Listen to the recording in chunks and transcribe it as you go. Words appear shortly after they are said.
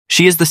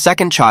She is the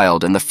second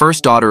child and the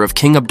first daughter of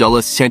King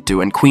Abdullah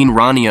II and Queen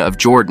Rania of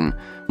Jordan,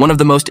 one of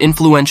the most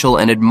influential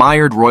and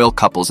admired royal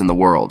couples in the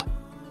world.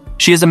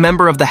 She is a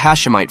member of the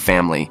Hashemite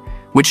family,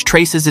 which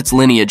traces its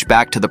lineage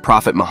back to the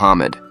Prophet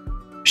Muhammad.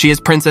 She is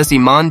Princess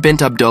Iman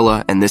Bint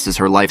Abdullah, and this is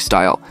her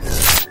lifestyle.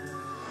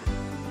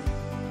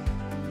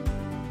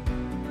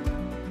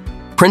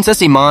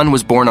 Princess Iman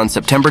was born on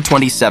September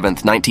 27,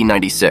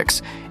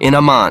 1996, in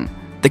Amman,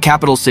 the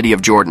capital city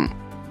of Jordan.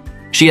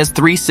 She has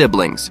 3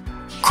 siblings: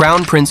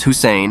 Crown Prince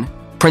Hussein,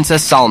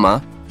 Princess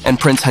Salma, and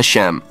Prince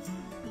Hashem.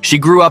 She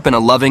grew up in a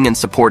loving and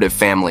supportive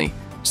family,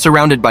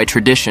 surrounded by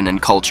tradition and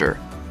culture.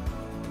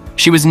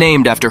 She was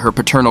named after her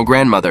paternal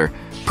grandmother,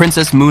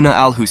 Princess Muna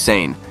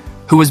al-Hussein,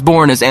 who was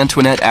born as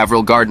Antoinette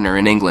Avril Gardner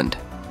in England.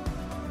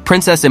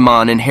 Princess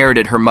Iman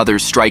inherited her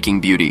mother's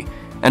striking beauty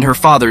and her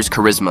father's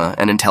charisma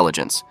and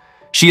intelligence.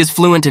 She is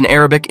fluent in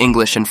Arabic,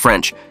 English, and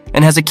French,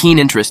 and has a keen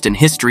interest in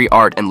history,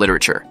 art, and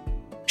literature.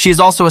 She is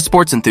also a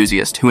sports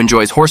enthusiast who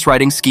enjoys horse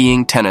riding,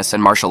 skiing, tennis,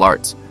 and martial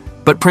arts.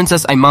 But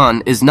Princess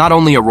Iman is not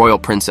only a royal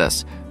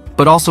princess,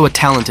 but also a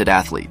talented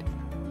athlete.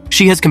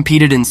 She has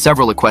competed in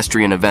several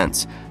equestrian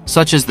events,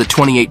 such as the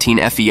 2018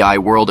 FEI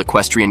World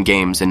Equestrian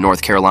Games in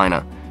North Carolina,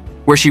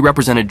 where she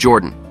represented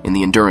Jordan in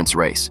the endurance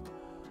race.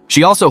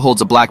 She also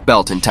holds a black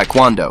belt in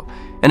Taekwondo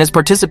and has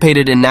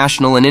participated in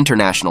national and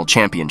international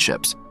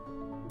championships.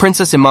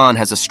 Princess Iman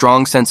has a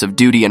strong sense of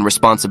duty and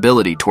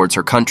responsibility towards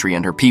her country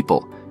and her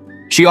people.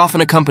 She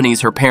often accompanies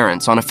her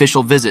parents on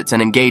official visits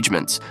and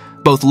engagements,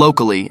 both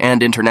locally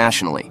and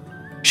internationally.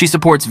 She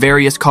supports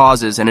various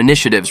causes and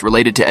initiatives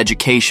related to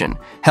education,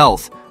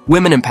 health,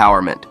 women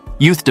empowerment,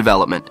 youth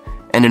development,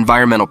 and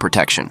environmental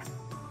protection.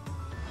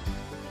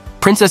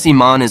 Princess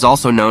Iman is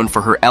also known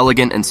for her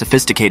elegant and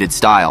sophisticated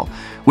style,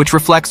 which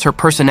reflects her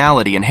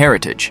personality and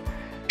heritage.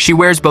 She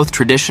wears both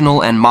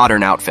traditional and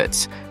modern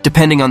outfits,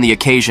 depending on the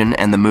occasion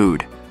and the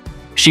mood.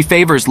 She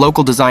favors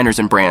local designers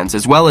and brands,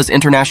 as well as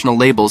international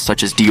labels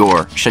such as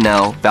Dior,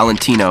 Chanel,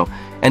 Valentino,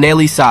 and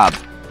Elie Saab.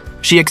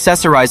 She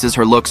accessorizes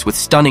her looks with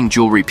stunning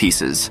jewelry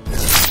pieces.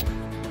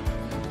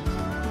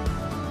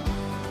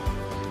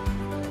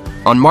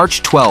 On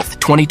March 12,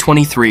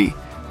 2023,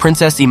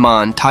 Princess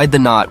Iman tied the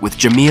knot with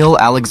Jameel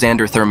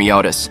Alexander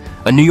Thermiotis,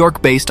 a New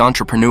York-based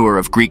entrepreneur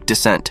of Greek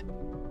descent.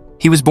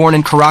 He was born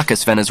in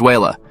Caracas,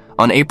 Venezuela,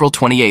 on April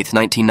 28,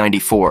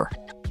 1994.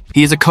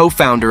 He is a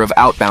co-founder of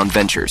Outbound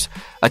Ventures,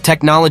 a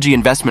technology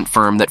investment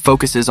firm that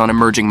focuses on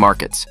emerging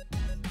markets.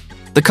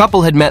 The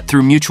couple had met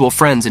through mutual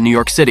friends in New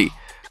York City,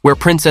 where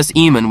Princess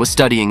Iman was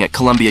studying at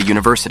Columbia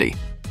University.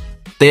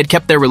 They had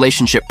kept their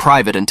relationship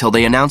private until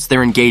they announced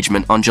their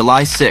engagement on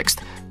July 6,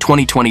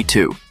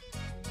 2022.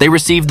 They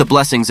received the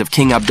blessings of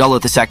King Abdullah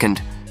II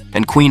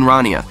and Queen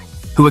Rania,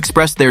 who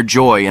expressed their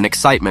joy and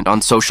excitement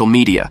on social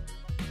media.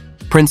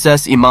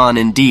 Princess Iman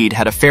indeed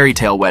had a fairy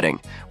tale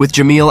wedding with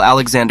Jameel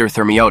Alexander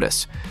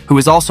Thermiotis, who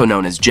is also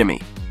known as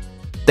Jimmy.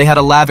 They had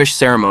a lavish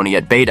ceremony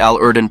at Beit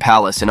al-Urdun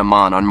Palace in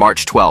Amman on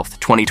March 12,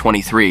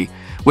 2023,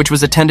 which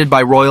was attended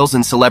by royals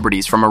and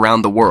celebrities from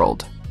around the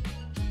world.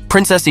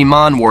 Princess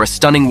Iman wore a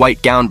stunning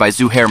white gown by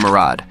Zuhair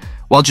Murad,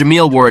 while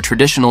Jameel wore a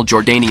traditional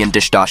Jordanian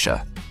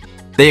dishdasha.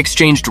 They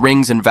exchanged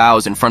rings and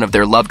vows in front of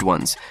their loved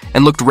ones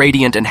and looked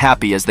radiant and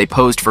happy as they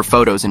posed for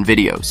photos and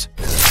videos.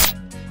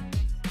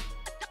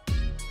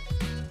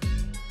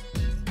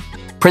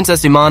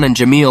 Princess Iman and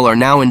Jameel are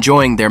now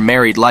enjoying their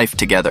married life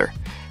together.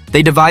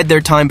 They divide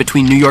their time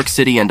between New York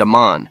City and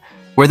Amman,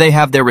 where they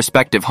have their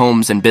respective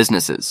homes and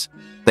businesses.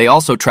 They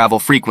also travel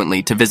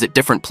frequently to visit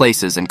different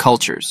places and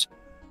cultures.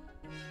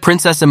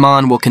 Princess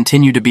Iman will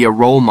continue to be a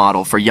role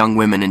model for young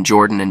women in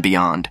Jordan and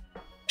beyond.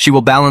 She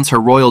will balance her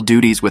royal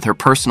duties with her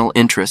personal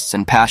interests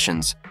and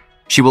passions.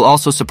 She will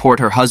also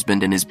support her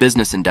husband in his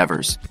business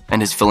endeavors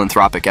and his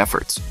philanthropic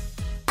efforts.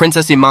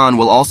 Princess Iman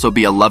will also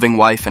be a loving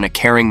wife and a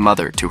caring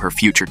mother to her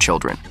future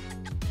children.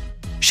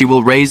 She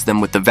will raise them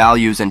with the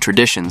values and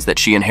traditions that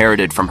she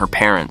inherited from her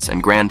parents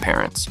and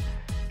grandparents.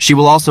 She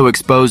will also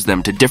expose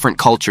them to different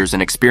cultures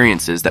and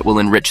experiences that will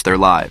enrich their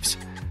lives.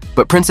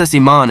 But Princess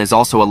Iman is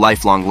also a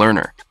lifelong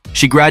learner.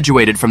 She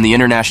graduated from the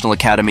International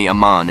Academy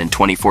Amman in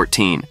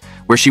 2014,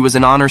 where she was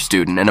an honor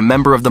student and a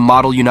member of the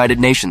Model United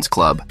Nations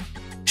Club.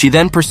 She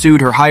then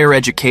pursued her higher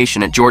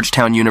education at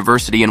Georgetown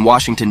University in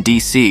Washington,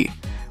 D.C.,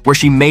 where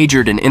she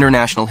majored in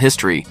international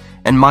history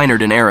and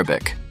minored in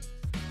Arabic.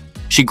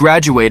 She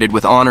graduated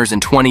with honors in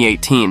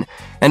 2018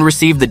 and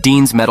received the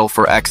Dean's Medal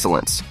for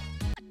Excellence.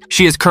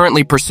 She is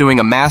currently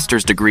pursuing a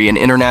master's degree in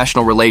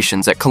international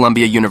relations at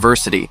Columbia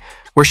University,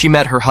 where she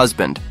met her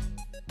husband.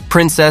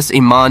 Princess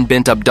Iman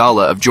Bint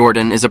Abdullah of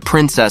Jordan is a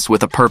princess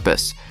with a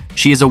purpose.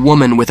 She is a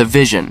woman with a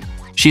vision.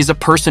 She is a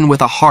person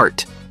with a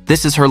heart.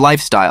 This is her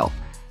lifestyle.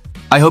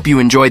 I hope you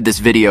enjoyed this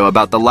video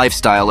about the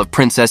lifestyle of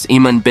Princess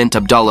Iman Bint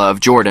Abdullah of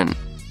Jordan.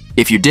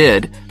 If you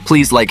did,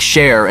 please like,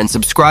 share, and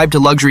subscribe to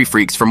Luxury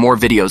Freaks for more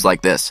videos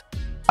like this.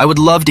 I would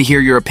love to hear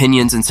your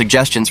opinions and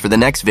suggestions for the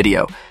next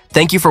video.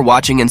 Thank you for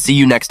watching and see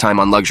you next time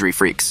on Luxury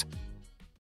Freaks.